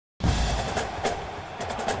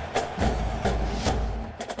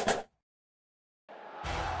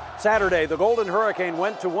Saturday, the Golden Hurricane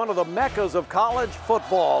went to one of the meccas of college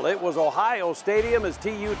football. It was Ohio Stadium as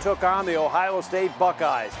TU took on the Ohio State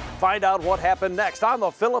Buckeyes. Find out what happened next on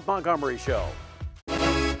the Philip Montgomery Show.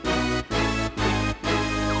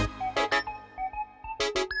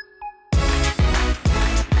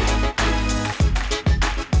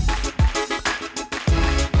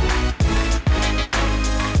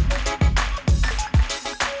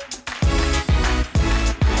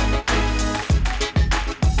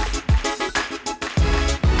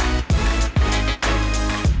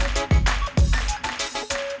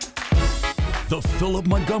 The Philip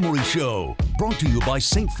Montgomery Show, brought to you by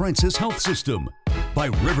St. Francis Health System, by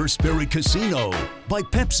River Spirit Casino, by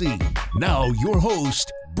Pepsi. Now your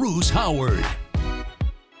host, Bruce Howard.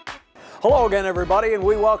 Hello again, everybody, and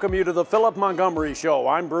we welcome you to the Philip Montgomery Show.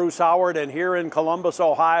 I'm Bruce Howard, and here in Columbus,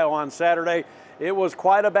 Ohio on Saturday, it was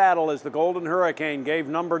quite a battle as the Golden Hurricane gave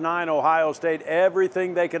number 9 Ohio State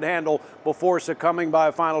everything they could handle before succumbing by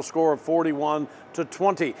a final score of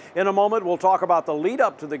 41-20. In a moment, we'll talk about the lead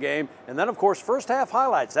up to the game, and then, of course, first half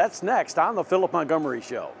highlights. That's next on the Philip Montgomery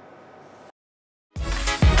Show.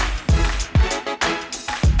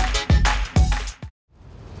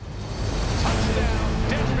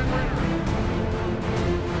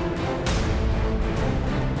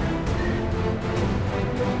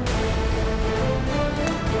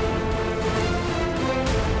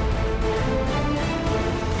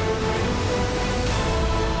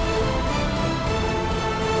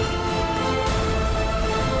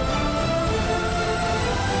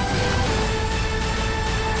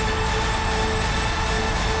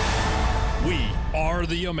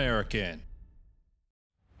 The American.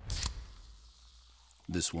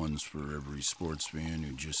 This one's for every sports fan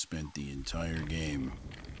who just spent the entire game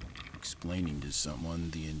explaining to someone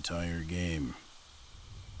the entire game.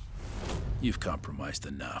 You've compromised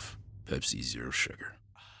enough. Pepsi Zero Sugar.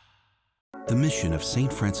 The mission of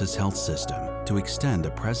St. Francis Health System to extend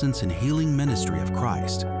a presence and healing ministry of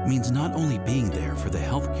Christ means not only being there for the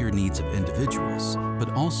healthcare needs of individuals, but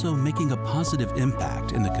also making a positive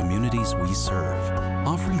impact in the communities we serve,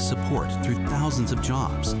 offering support through thousands of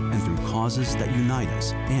jobs and through causes that unite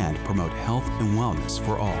us and promote health and wellness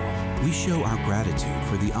for all. We show our gratitude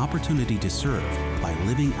for the opportunity to serve by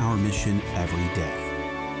living our mission every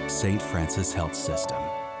day. St. Francis Health System.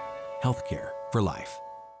 Healthcare for life.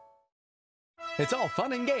 It's all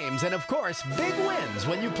fun and games and, of course, big wins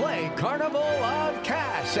when you play Carnival of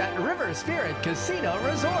Cash at River Spirit Casino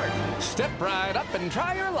Resort. Step right up and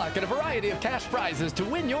try your luck at a variety of cash prizes to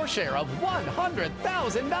win your share of $100,000,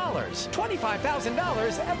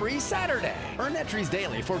 $25,000 every Saturday. Earn entries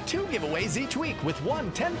daily for 2 giveaways each week with one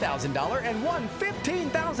 $10,000 and one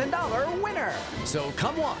 $15,000 winner. So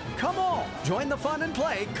come on, come on, join the fun and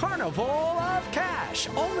play Carnival of Cash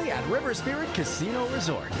only at River Spirit Casino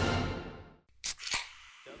Resort.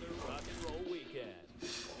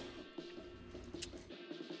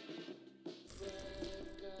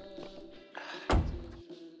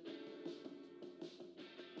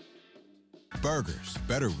 Burgers,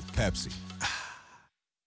 better with Pepsi.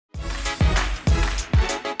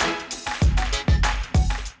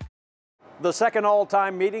 The second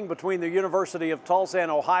all-time meeting between the University of Tulsa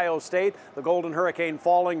and Ohio State. The Golden Hurricane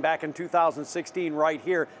falling back in 2016 right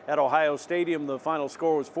here at Ohio Stadium. The final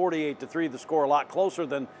score was 48-3. The score a lot closer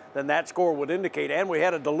than that score would indicate. And we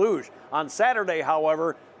had a deluge. On Saturday,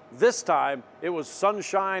 however, this time it was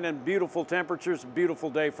sunshine and beautiful temperatures, a beautiful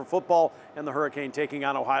day for football, and the Hurricane taking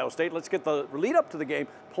on Ohio State. Let's get the lead up to the game,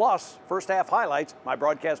 plus first half highlights. My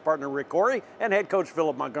broadcast partner Rick Corey and head coach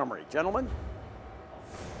Philip Montgomery. Gentlemen.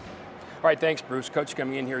 All right, thanks, Bruce. Coach,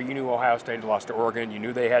 coming in here, you knew Ohio State had lost to Oregon. You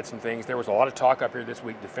knew they had some things. There was a lot of talk up here this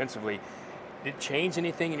week defensively. Did it change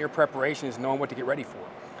anything in your preparations, knowing what to get ready for?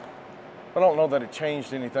 I don't know that it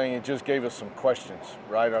changed anything. It just gave us some questions,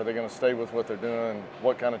 right? Are they going to stay with what they're doing?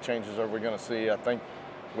 What kind of changes are we going to see? I think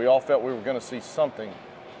we all felt we were going to see something.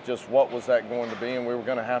 Just what was that going to be? And we were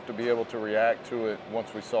going to have to be able to react to it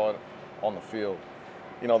once we saw it on the field.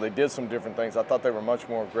 You know, they did some different things. I thought they were much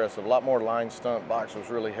more aggressive, a lot more line stunt. Box was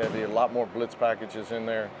really heavy, a lot more blitz packages in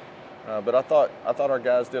there. But I thought our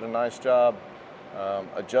guys did a nice job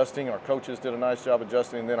adjusting. Our coaches did a nice job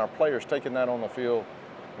adjusting, and then our players taking that on the field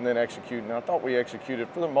and then executing. And I thought we executed,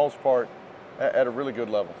 for the most part, at a really good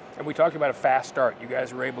level. And we talked about a fast start. You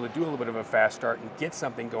guys were able to do a little bit of a fast start and get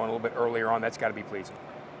something going a little bit earlier on. That's got to be pleasing.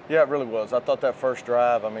 Yeah, it really was. I thought that first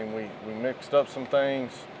drive, I mean, we mixed up some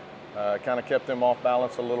things, kind of kept them off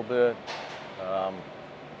balance a little bit.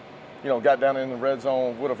 You know, got down in the red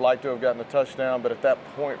zone, would have liked to have gotten a touchdown, but at that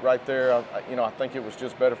point right there, I think it was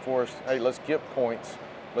just better for us. Hey, let's get points.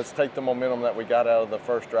 let's take the momentum that we got out of the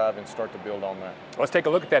first drive and start to build on that. Let's take a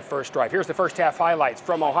look at that first drive. Here's the first half highlights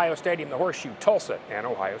from Ohio Stadium, the Horseshoe, Tulsa, and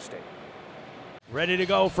Ohio State. Ready to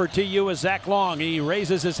go for TU is Zach Long. He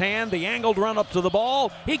raises his hand, the angled run up to the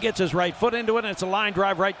ball. He gets his right foot into it, and it's a line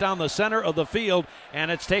drive right down the center of the field,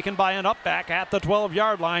 and it's taken by an up back at the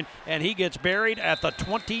 12-yard line, and he gets buried at the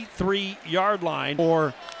 23-yard line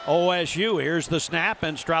for OSU. Here's the snap,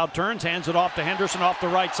 and Stroud turns, hands it off to Henderson off the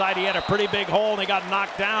right side. He had a pretty big hole, and he got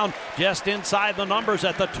knocked down just inside the numbers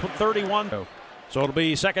at the 31. So it'll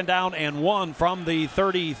be 2nd down and 1 from the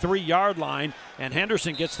 33-yard line, and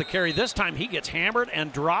Henderson gets the carry. This time he gets hammered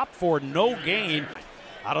and dropped for no gain.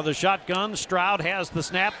 Out of the shotgun, Stroud has the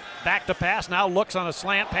snap, back to pass, now looks on a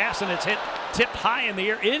slant pass, and it's tipped high in the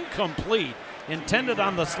air, incomplete. Intended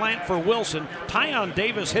on the slant for Wilson. Tyon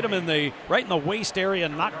Davis hit him right in the waist area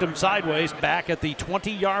and knocked him sideways. Back at the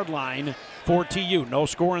 20-yard line for TU. No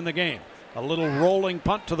score in the game. A little rolling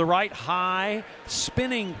punt to the right, high,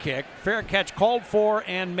 spinning kick. Fair catch called for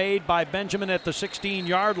and made by Benjamin at the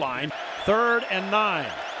 16-yard line. 3rd and 9.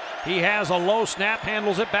 He has a low snap,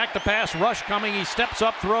 handles it, back to pass, rush coming. He steps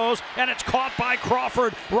up, throws, and it's caught by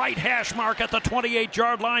Crawford. Right hash mark at the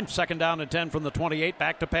 28-yard line. 2nd down and 10 from the 28.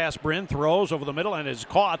 Back to pass, Bryn throws over the middle and is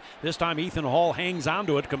caught. This time Ethan Hall hangs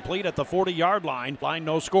onto it, complete at the 40-yard line. Line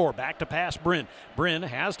no score. Back to pass, Bryn. Bryn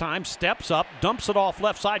has time, steps up, dumps it off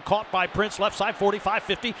left side, caught by Prince. Left side, 45,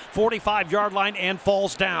 50, 45-yard line, and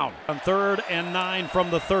falls down. On 3rd and 9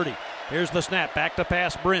 from the 30. Here's the snap, back to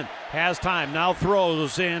pass, Bryn. Has time, now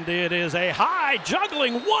throws, and it is a high,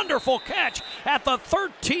 juggling, wonderful catch at the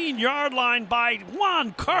 13-yard line by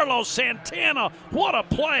Juan Carlos Santana. What a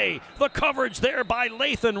play. The coverage there by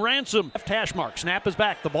Lathan Ransom. Left hash mark, snap is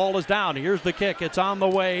back, the ball is down. Here's the kick, it's on the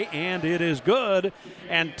way, and it is good.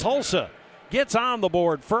 And Tulsa gets on the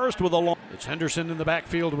board first with a long. It's Henderson in the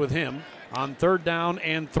backfield with him on 3rd down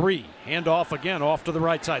and 3. Handoff again off to the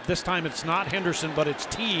right side. This time it's not Henderson, but it's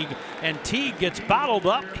Teague. And Teague gets bottled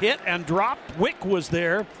up, hit, and dropped. Wick was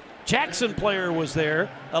there. Jackson player was there.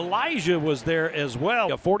 Elijah was there as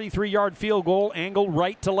well. A 43-yard field goal, angle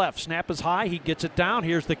right to left. Snap is high. He gets it down.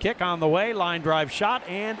 Here's the kick on the way. Line drive shot,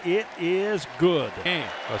 and it is good.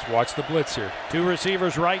 Let's watch the blitz here. 2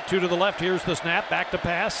 receivers right, 2 to the left. Here's the snap. Back to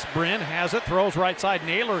pass. Bryn has it. Throws right side.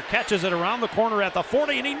 Naylor catches it around the corner at the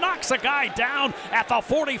 40, and he knocks a guy down at the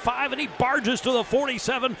 45, and he barges to the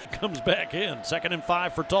 47. Comes back in. 2nd and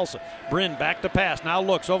 5 for Tulsa. Bryn back to pass. Now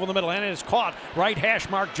looks over the middle, and it is caught. Right hash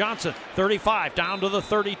mark Johnson. 35 down to the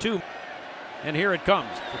 32. And here it comes.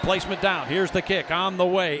 The placement down. Here's the kick on the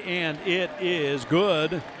way, and it is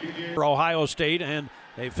good for Ohio State. And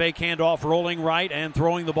a fake handoff rolling right and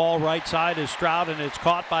throwing the ball right side is Stroud, and it's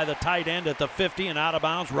caught by the tight end at the 50 and out of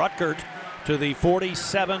bounds. Rutgert to the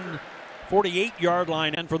 48-yard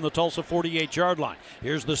line and from the Tulsa 48-yard line.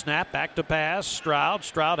 Here's the snap, back to pass, Stroud.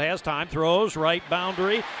 Stroud has time, throws, right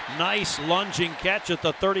boundary. Nice lunging catch at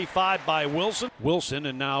the 35 by Wilson. Wilson,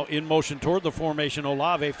 and now in motion toward the formation,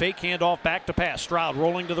 Olave. Fake handoff, back to pass. Stroud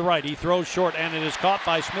rolling to the right. He throws short, and it is caught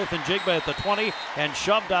by Smith and Jigba at the 20 and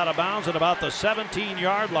shoved out of bounds at about the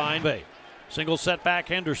 17-yard line. Single setback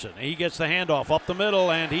Henderson. He gets the handoff up the middle,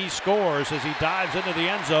 and he scores as he dives into the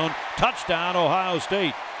end zone. Touchdown, Ohio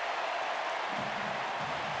State.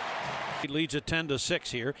 He leads it 10-6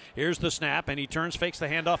 here. Here's the snap, and he turns, fakes the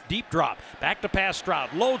handoff, deep drop. Back to pass,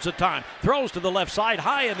 Stroud, loads of time, throws to the left side,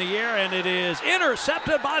 high in the air, and it is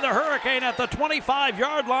intercepted by the Hurricane at the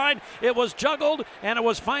 25-yard line. It was juggled, and it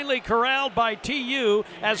was finally corralled by TU,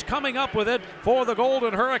 as coming up with it for the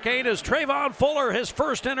Golden Hurricane is Trayvon Fuller, his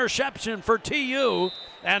first interception for TU,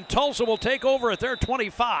 and Tulsa will take over at their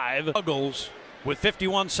 25. Juggles with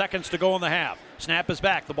 51 seconds to go in the half. Snap is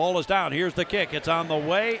back. The ball is down. Here's the kick. It's on the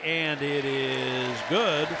way, and it is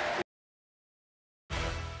good.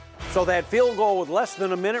 So that field goal with less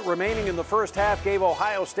than a minute remaining in the first half gave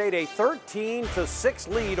Ohio State a 13-6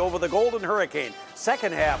 lead over the Golden Hurricane.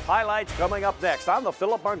 Second half highlights coming up next on the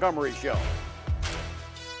Philip Montgomery Show.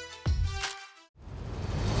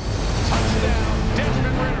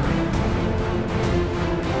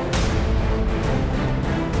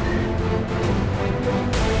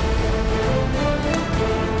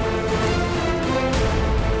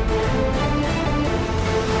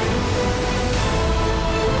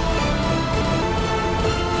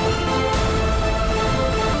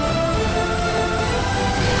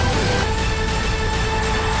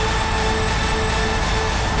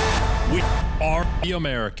 The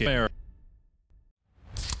American.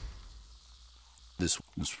 This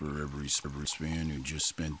one's for every fan who just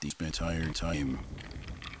spent the entire time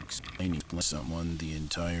explaining to someone the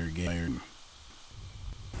entire game.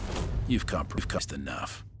 You've compromised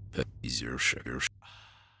enough. Easier sugar.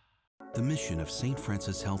 The mission of St.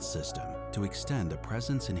 Francis Health System to extend a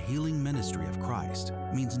presence and healing ministry of Christ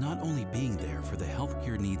means not only being there for the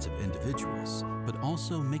healthcare needs of individuals, but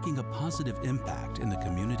also making a positive impact in the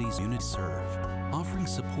communities you serve, offering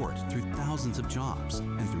support through thousands of jobs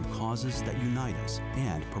and through causes that unite us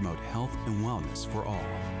and promote health and wellness for all.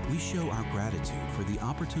 We show our gratitude for the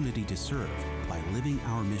opportunity to serve by living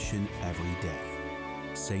our mission every day.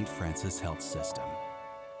 St. Francis Health System.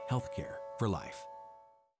 Healthcare for life.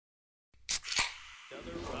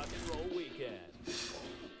 Another rock and roll weekend.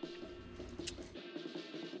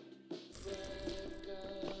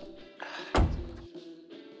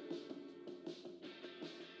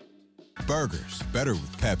 Burgers, better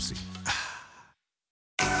with Pepsi.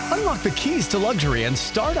 Unlock the keys to luxury and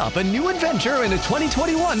start up a new adventure in a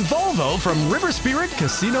 2021 Volvo from River Spirit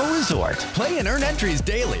Casino Resort. Play and earn entries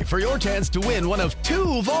daily for your chance to win one of 2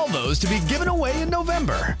 Volvos to be given away in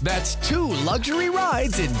November. That's 2 luxury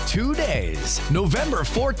rides in 2 days, November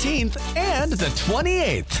 14th and the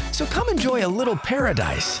 28th. So come enjoy a little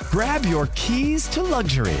paradise. Grab your keys to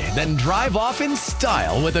luxury, then drive off in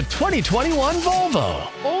style with a 2021 Volvo.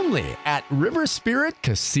 Only at River Spirit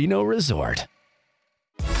Casino Resort.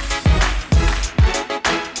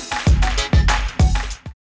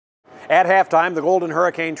 At halftime, the Golden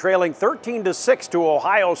Hurricane trailing 13-6 to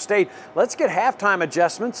Ohio State. Let's get halftime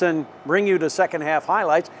adjustments and bring you to second half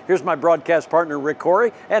highlights. Here's my broadcast partner, Rick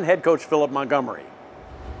Corey, and head coach Philip Montgomery.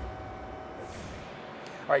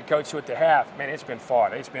 All right, Coach, so at the half, man, it's been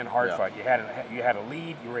fought. It's been hard fought. You had a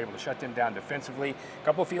lead. You were able to shut them down defensively. A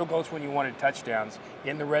couple of field goals when you wanted touchdowns.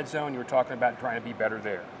 In the red zone, you were talking about trying to be better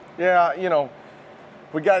there. Yeah, you know,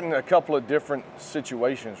 we got in a couple of different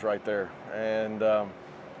situations right there. And,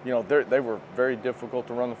 you know, they were very difficult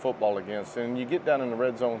to run the football against. And you get down in the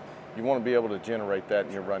red zone, you want to be able to generate that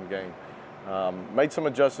in your run game. Made some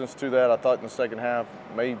adjustments to that, I thought, in the second half.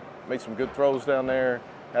 Made some good throws down there,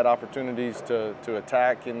 had opportunities to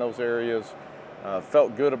attack in those areas.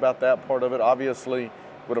 Felt good about that part of it. Obviously,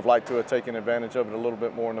 would have liked to have taken advantage of it a little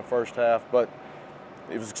bit more in the first half, but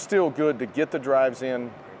it was still good to get the drives in,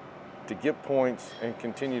 to get points, and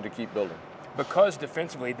continue to keep building. Because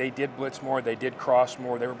defensively they did blitz more, they did cross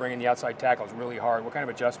more, they were bringing the outside tackles really hard. What kind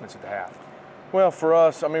of adjustments at the half? Well, for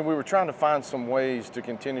us, I mean, we were trying to find some ways to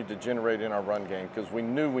continue to generate in our run game because we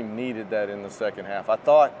knew we needed that in the second half. I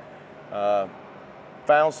thought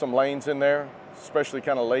found some lanes in there, especially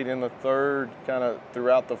kind of late in the third, kind of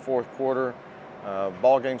throughout the fourth quarter.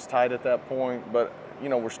 Ball game's tight at that point, but, you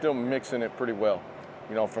know, we're still mixing it pretty well.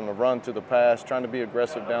 You know, from the run to the pass, trying to be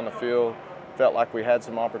aggressive down the field. Felt like we had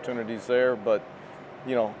some opportunities there, but,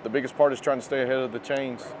 you know, the biggest part is trying to stay ahead of the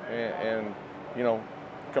chains and you know,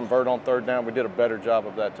 convert on third down. We did a better job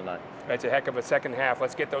of that tonight. That's a heck of a second half.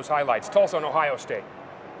 Let's get those highlights. Tulsa and Ohio State.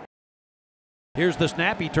 Here's the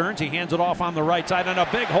snap. He turns. He hands it off on the right side. And a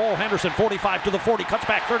big hole. Henderson, 45 to the 40. Cuts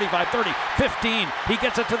back 35, 30, 15. He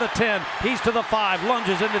gets it to the 10. He's to the 5.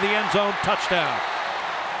 Lunges into the end zone. Touchdown.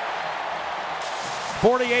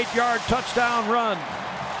 48-yard touchdown run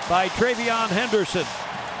by Travion Henderson.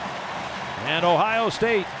 And Ohio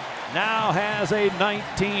State now has a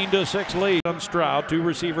 19-6 lead on Stroud. 2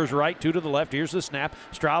 receivers right, 2 to the left. Here's the snap.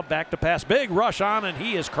 Stroud back to pass. Big rush on, and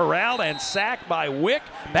he is corralled and sacked by Wick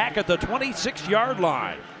back at the 26-yard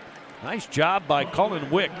line. Nice job by Cullen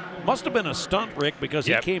Wick. Must have been a stunt, Rick, because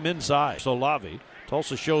he came inside. So Lavi.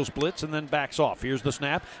 Tulsa shows blitz and then backs off. Here's the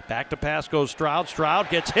snap. Back to pass goes Stroud. Stroud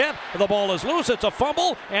gets hit. The ball is loose. It's a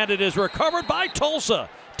fumble, and it is recovered by Tulsa.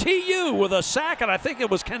 TU with a sack, and I think it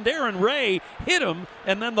was Kendarin Ray hit him,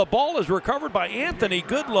 and then the ball is recovered by Anthony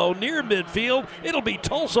Goodlow near midfield. It'll be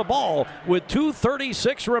Tulsa ball with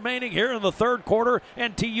 2:36 remaining here in the third quarter,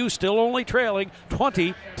 and TU still only trailing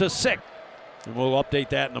 20-6. And we'll update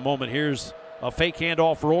that in a moment. Here's a fake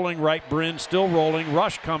handoff rolling right. Bryn still rolling.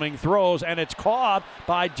 Rush coming. Throws. And it's caught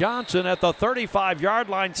by Johnson at the 35-yard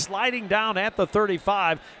line. Sliding down at the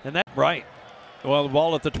 35. And that right. Well, the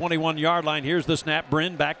ball at the 21-yard line. Here's the snap.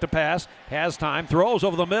 Bryn back to pass. Has time. Throws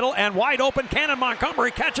over the middle. And wide open. Cannon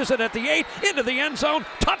Montgomery catches it at the 8. Into the end zone.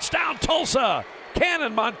 Touchdown Tulsa.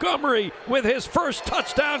 Cannon Montgomery with his first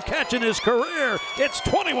touchdown catch in his career. It's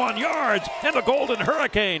 21 yards, and the Golden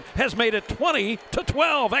Hurricane has made it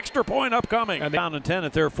 20-12. Extra point upcoming. And down and 10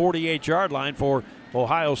 at their 48-yard line for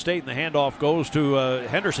Ohio State, and the handoff goes to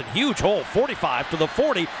Henderson. Huge hole, 45 to the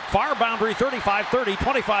 40. Far boundary, 35, 30,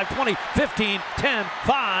 25, 20, 15, 10,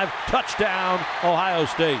 5. Touchdown, Ohio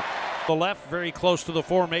State. The left, very close to the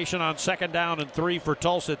formation on 2nd down and 3 for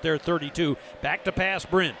Tulsa at their 32. Back to pass,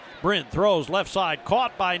 Bryn. Bryn throws left side,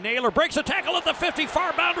 caught by Naylor, breaks a tackle at the 50,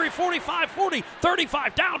 far boundary, 45, 40,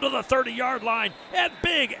 35, down to the 30-yard line. And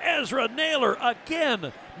big Ezra Naylor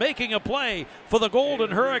again making a play for the Golden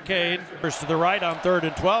Hurricane. First to the right on 3rd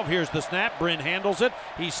and 12. Here's the snap. Bryn handles it.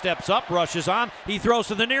 He steps up, rushes on. He throws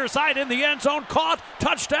to the near side in the end zone. Caught.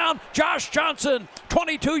 Touchdown. Josh Johnson.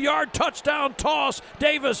 22-yard touchdown toss.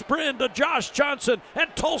 Davis Bryn to Josh Johnson. And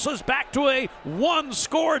Tulsa's back to a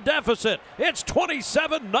one-score deficit. It's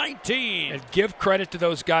 27-19. And give credit to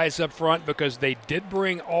those guys up front because they did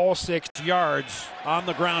bring all 6 yards on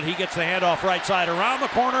the ground. He gets the handoff right side around the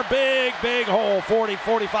corner. Big hole. 40,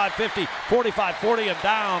 45, 50, 45, 40, and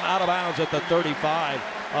down out of bounds at the 35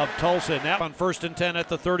 of Tulsa. Now on 1st and 10 at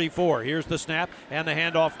the 34. Here's the snap, and the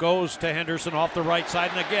handoff goes to Henderson off the right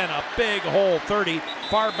side. And again, a big hole. 30,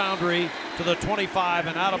 far boundary to the 25,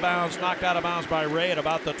 and out of bounds, knocked out of bounds by Ray at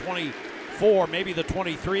about the 24, maybe the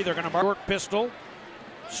 23. They're going to mark pistol.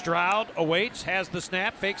 Stroud awaits, has the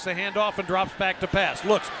snap, fakes the handoff, and drops back to pass.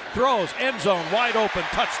 Looks, throws, end zone, wide open,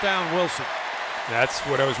 touchdown Wilson. That's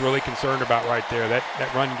what I was really concerned about right there.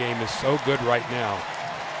 That run game is so good right now.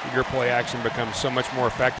 Your play action becomes so much more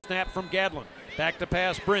effective. Snap from Gadlin. Back to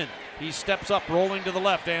pass Bryn. He steps up, rolling to the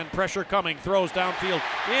left, and pressure coming. Throws downfield.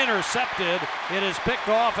 Intercepted. It is picked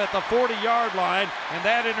off at the 40-yard line, and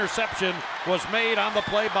that interception was made on the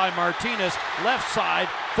play by Martinez. Left side,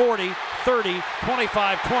 40, 30,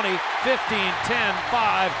 25, 20, 15, 10,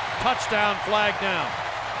 5. Touchdown, flag down.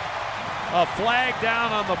 A flag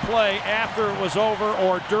down on the play after it was over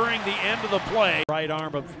or during the end of the play. Right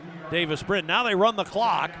arm of Davis Bryn. Now they run the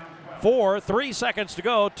clock. 3 seconds to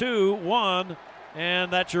go. 2, 1,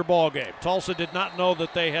 and that's your ball game. Tulsa did not know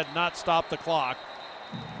that they had not stopped the clock,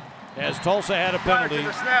 as Tulsa had a penalty.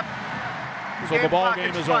 So the ball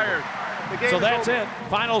game is over. So that's it.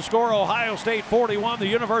 Final score: Ohio State 41, the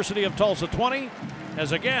University of Tulsa 20.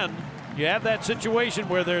 As again, you have that situation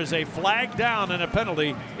where there's a flag down and a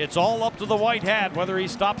penalty. It's all up to the white hat whether he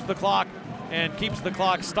stops the clock and keeps the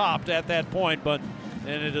clock stopped at that point, and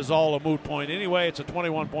it is all a moot point. Anyway, it's a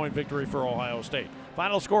 21-point victory for Ohio State.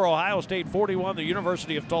 Final score: Ohio State 41, the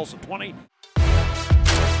University of Tulsa 20.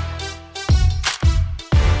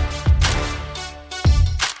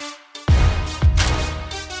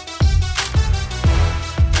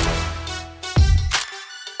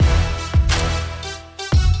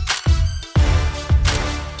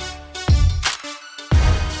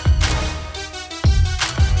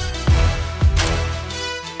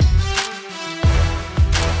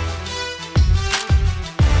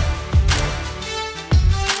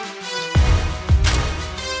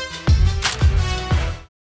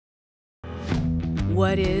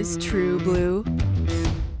 What is true blue?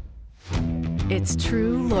 It's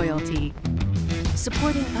true loyalty,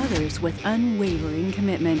 supporting others with unwavering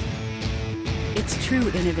commitment. It's true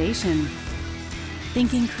innovation,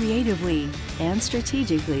 thinking creatively and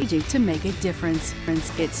strategically to make a difference.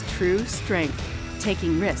 It's true strength,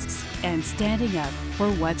 taking risks and standing up for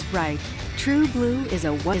what's right. True Blue is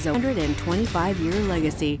a 125-year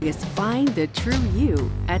legacy. Find the true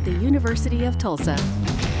you at the University of Tulsa.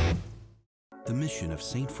 The mission of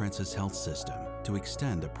St. Francis Health System to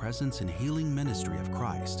extend the presence and healing ministry of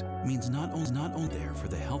Christ means not only there for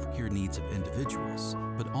the healthcare needs of individuals,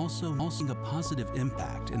 but also a positive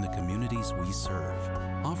impact in the communities we serve,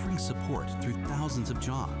 offering support through thousands of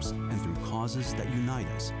jobs and through causes that unite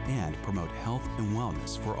us and promote health and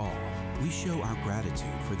wellness for all. We show our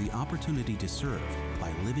gratitude for the opportunity to serve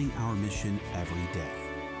by living our mission every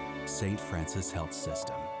day. St. Francis Health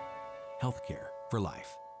System. Healthcare for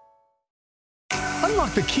life.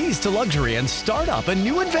 Unlock the keys to luxury and start up a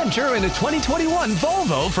new adventure in a 2021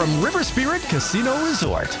 Volvo from River Spirit Casino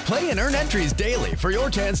Resort. Play and earn entries daily for your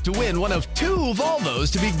chance to win one of 2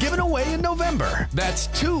 Volvos to be given away in November. That's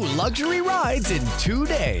 2 luxury rides in 2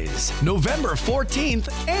 days, November 14th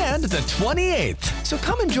and the 28th. So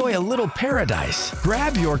come enjoy a little paradise.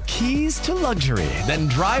 Grab your keys to luxury, then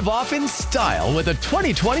drive off in style with a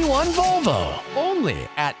 2021 Volvo. Only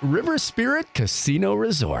at River Spirit Casino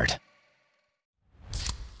Resort.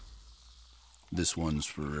 This one's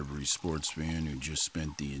for every sports fan who just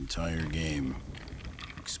spent the entire game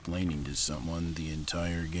explaining to someone the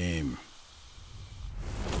entire game.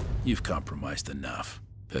 You've compromised enough.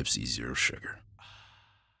 Pepsi Zero Sugar.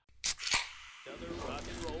 Another rock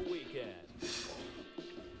and roll weekend.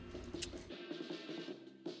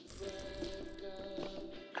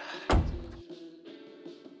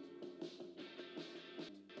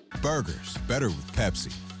 Burgers, better with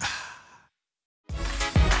Pepsi.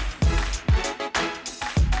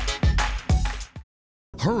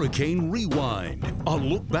 Hurricane Rewind, a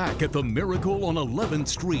look back at the miracle on 11th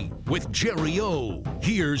Street with Jerry O.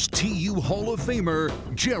 Here's TU Hall of Famer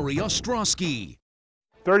Jerry Ostrowski.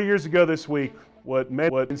 30 years ago this week, what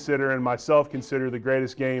many would consider and myself consider the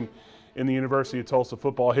greatest game in the University of Tulsa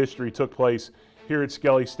football history took place here at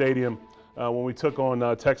Skelly Stadium when we took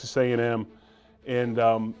on Texas A&M.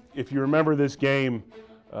 And if you remember this game,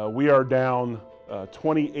 we are down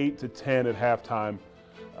 28-10 at halftime.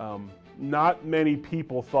 Not many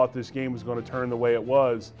people thought this game was going to turn the way it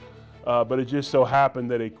was, but it just so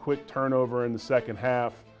happened that a quick turnover in the second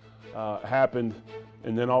half happened,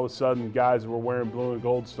 and then all of a sudden guys that were wearing blue and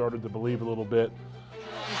gold started to believe a little bit.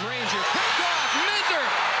 Granger, picked off, Minter!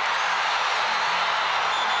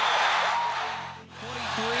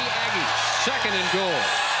 23 Aggies, second and goal.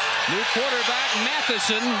 New quarterback,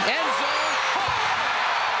 Matheson, end zone.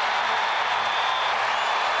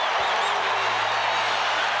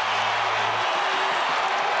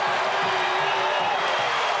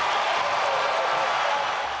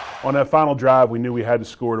 On that final drive, we knew we had to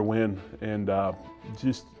score to win, and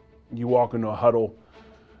just you walk into a huddle,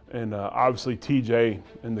 and obviously TJ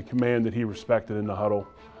and the command that he respected in the huddle.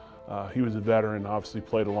 He was a veteran, obviously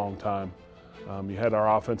played a long time. You had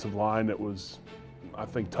our offensive line that was, I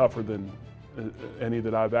think, tougher than any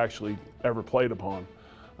that I've actually ever played upon.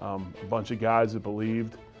 A bunch of guys that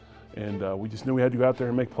believed, and we just knew we had to go out there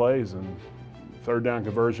and make plays. And third down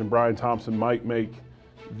conversion, Brian Thompson might make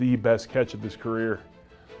the best catch of his career.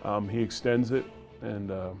 He extends it,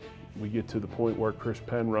 and we get to the point where Chris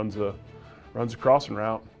Penn runs a crossing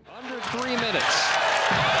route. Under 3 minutes.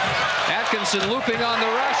 Atkinson looping on the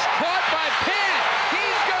rush, caught by Penn.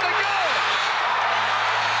 He's gonna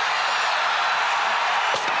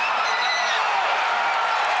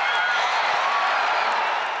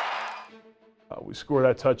go. We score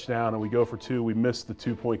that touchdown and we go for two. We missed the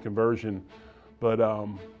 2-point conversion, but I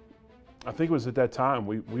think it was at that time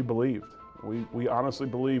we believed. We honestly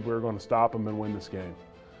believed we were going to stop them and win this game.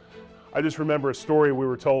 I just remember a story we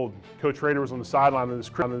were told. Coach Rader was on the sideline, and this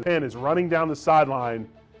Penn is running down the sideline.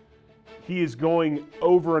 He is going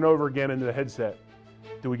over and over again into the headset.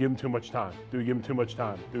 Do we give him too much time? Do we give him too much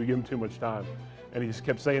time? Do we give him too much time? And he just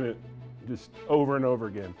kept saying it just over and over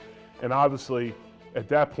again. And obviously, at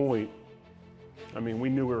that point, I mean, we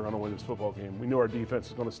knew we were going to win this football game. We knew our defense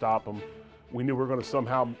was going to stop them. We knew we were going to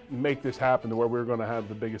somehow make this happen to where we were going to have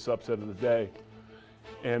the biggest upset of the day.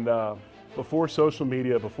 And before social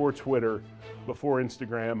media, before Twitter, before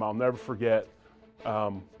Instagram, I'll never forget,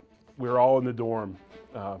 we were all in the dorm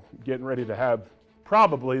getting ready to have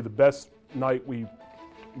probably the best night we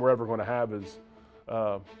were ever going to have as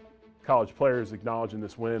college players acknowledging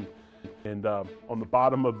this win. And on the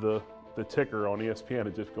bottom of the ticker on ESPN,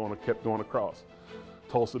 it just kept going across.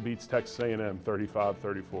 Tulsa beats Texas A&M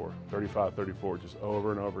 35-34, 35-34, just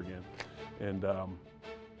over and over again. And I'll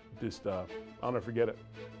never forget it.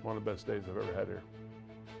 One of the best days I've ever had here.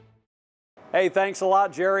 Hey, thanks a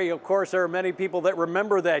lot, Jerry. Of course, there are many people that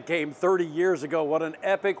remember that game 30 years ago. What an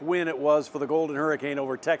epic win it was for the Golden Hurricane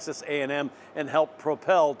over Texas A&M and helped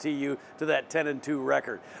propel TU to that 10-2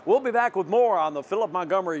 record. We'll be back with more on the Philip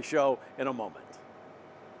Montgomery Show in a moment.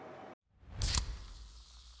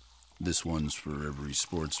 This one's for every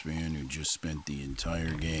sports fan who just spent the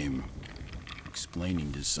entire game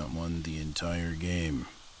explaining to someone the entire game.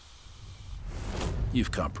 You've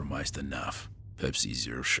compromised enough. Pepsi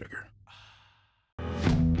Zero Sugar.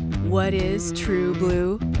 What is true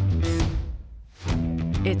blue?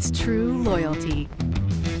 It's true loyalty.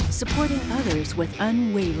 Supporting others with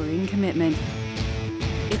unwavering commitment.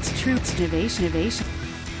 It's true innovation.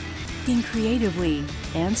 Thinking creatively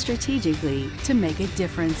and strategically to make a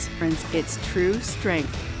difference. It's true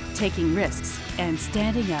strength, taking risks and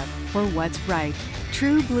standing up for what's right.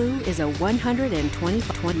 True Blue is a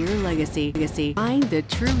 120-year legacy. Find the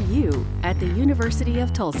true you at the University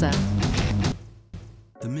of Tulsa.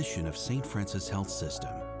 The mission of St. Francis Health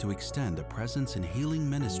System to extend the presence and healing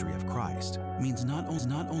ministry of Christ means not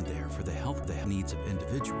only there for the health needs of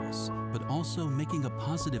individuals, but also making a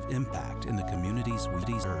positive impact in the communities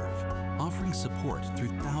we serve, offering support through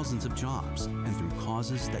thousands of jobs and through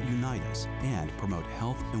causes that unite us and promote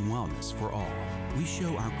health and wellness for all. We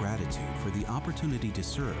show our gratitude for the opportunity to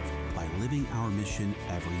serve by living our mission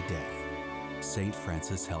every day. St.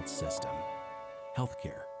 Francis Health System.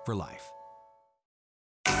 Healthcare for life.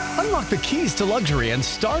 Unlock the keys to luxury and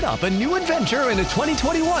start up a new adventure in a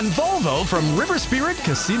 2021 Volvo from River Spirit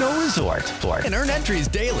Casino Resort. And earn entries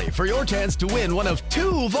daily for your chance to win one of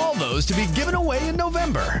 2 Volvos to be given away in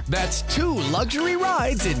November. That's 2 luxury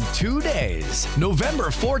rides in 2 days, November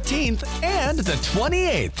 14th and the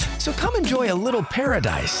 28th. So come enjoy a little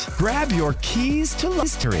paradise. Grab your keys to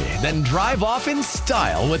luxury, then drive off in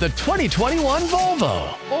style with a 2021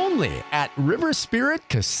 Volvo. Only at River Spirit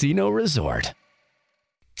Casino Resort.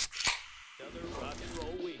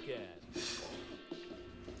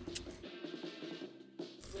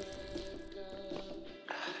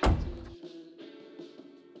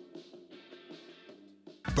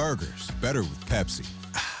 Burgers, better with Pepsi.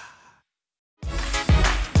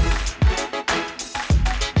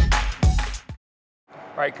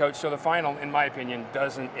 All right, Coach, so the final, in my opinion,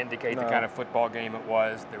 doesn't indicate the kind of football game it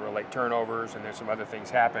was. There were late turnovers and there's some other things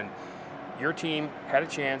happen. Your team had a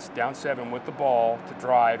chance, down 7 with the ball, to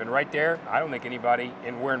drive, and right there, I don't think anybody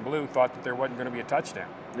in wearing blue thought that there wasn't going to be a touchdown.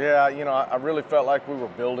 Yeah, you know, I really felt like we were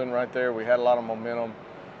building right there. We had a lot of momentum.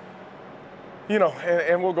 You know,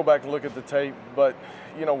 and we'll go back and look at the tape, but,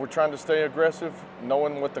 you know, we're trying to stay aggressive,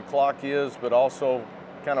 knowing what the clock is, but also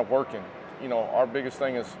kind of working. You know, our biggest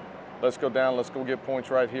thing is, let's go down, let's go get points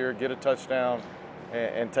right here, get a touchdown,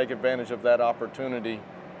 and take advantage of that opportunity.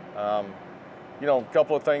 You know, a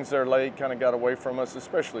couple of things there late kind of got away from us,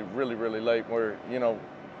 especially really, really late, where, you know,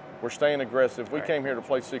 we're staying aggressive. We came here to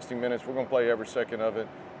play 60 minutes. We're going to play every second of it.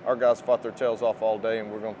 Our guys fought their tails off all day, and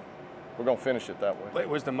we're going to finish it that way. It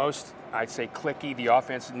was the most, I'd say, clicky the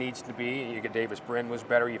offense needs to be. You get Davis Brin was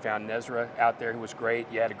better. You found Nezra out there who was great.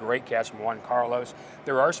 You had a great catch from Juan Carlos.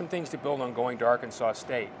 There are some things to build on going to Arkansas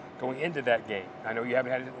State. Going into that game, I know you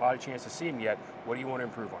haven't had a lot of chance to see him yet. What do you want to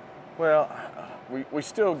improve on? Well, we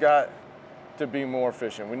still got to be more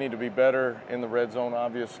efficient. We need to be better in the red zone,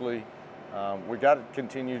 obviously. We got to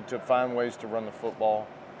continue to find ways to run the football.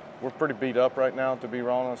 We're pretty beat up right now, to be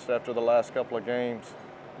honest, after the last couple of games.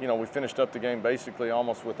 You know, we finished up the game basically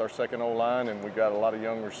almost with our second O-line, and we got a lot of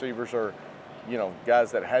young receivers or, you know,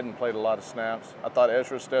 guys that hadn't played a lot of snaps. I thought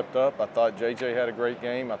Ezra stepped up. I thought JJ had a great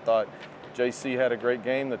game. I thought JC had a great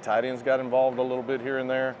game. The tight ends got involved a little bit here and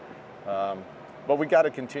there. But we got to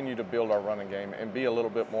continue to build our running game and be a little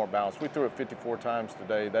bit more balanced. We threw it 54 times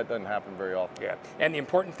today. That doesn't happen very often. Yeah, and the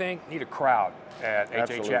important thing, need a crowd at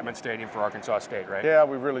H.A. Chapman Stadium for Arkansas State, right? Yeah,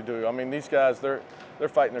 we really do. I mean, these guys, they're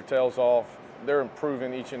fighting their tails off. They're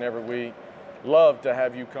improving each and every week. Love to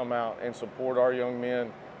have you come out and support our young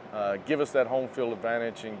men. Give us that home field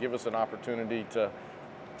advantage and give us an opportunity to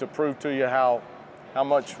prove to you how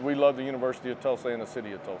much we love the University of Tulsa and the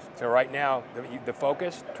city of Tulsa. So right now, the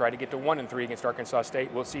focus, try to get to 1-3 against Arkansas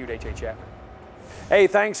State. We'll see you at H.A. Chapman. Hey,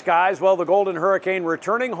 thanks, guys. Well, the Golden Hurricane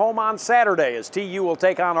returning home on Saturday as TU will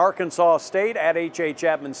take on Arkansas State at H.A.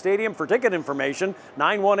 Chapman Stadium. For ticket information,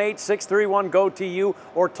 918-631-GO-TU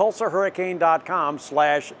or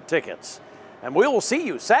TulsaHurricane.com/tickets. And we will see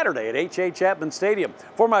you Saturday at H.A. Chapman Stadium.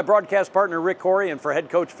 For my broadcast partner, Rick Corey, and for head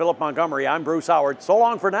coach Philip Montgomery, I'm Bruce Howard. So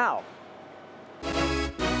long for now.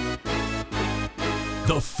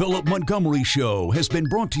 The Philip Montgomery Show has been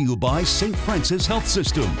brought to you by St. Francis Health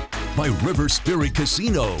System, by River Spirit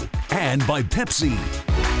Casino, and by Pepsi.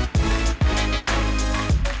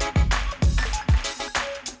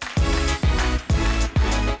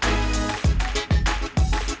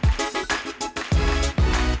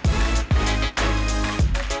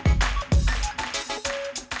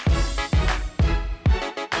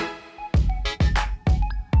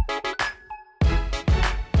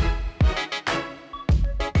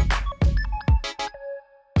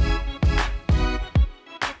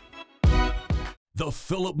 The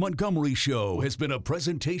Philip Montgomery Show has been a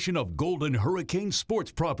presentation of Golden Hurricane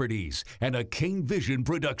Sports Properties and a Kane Vision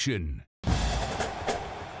production.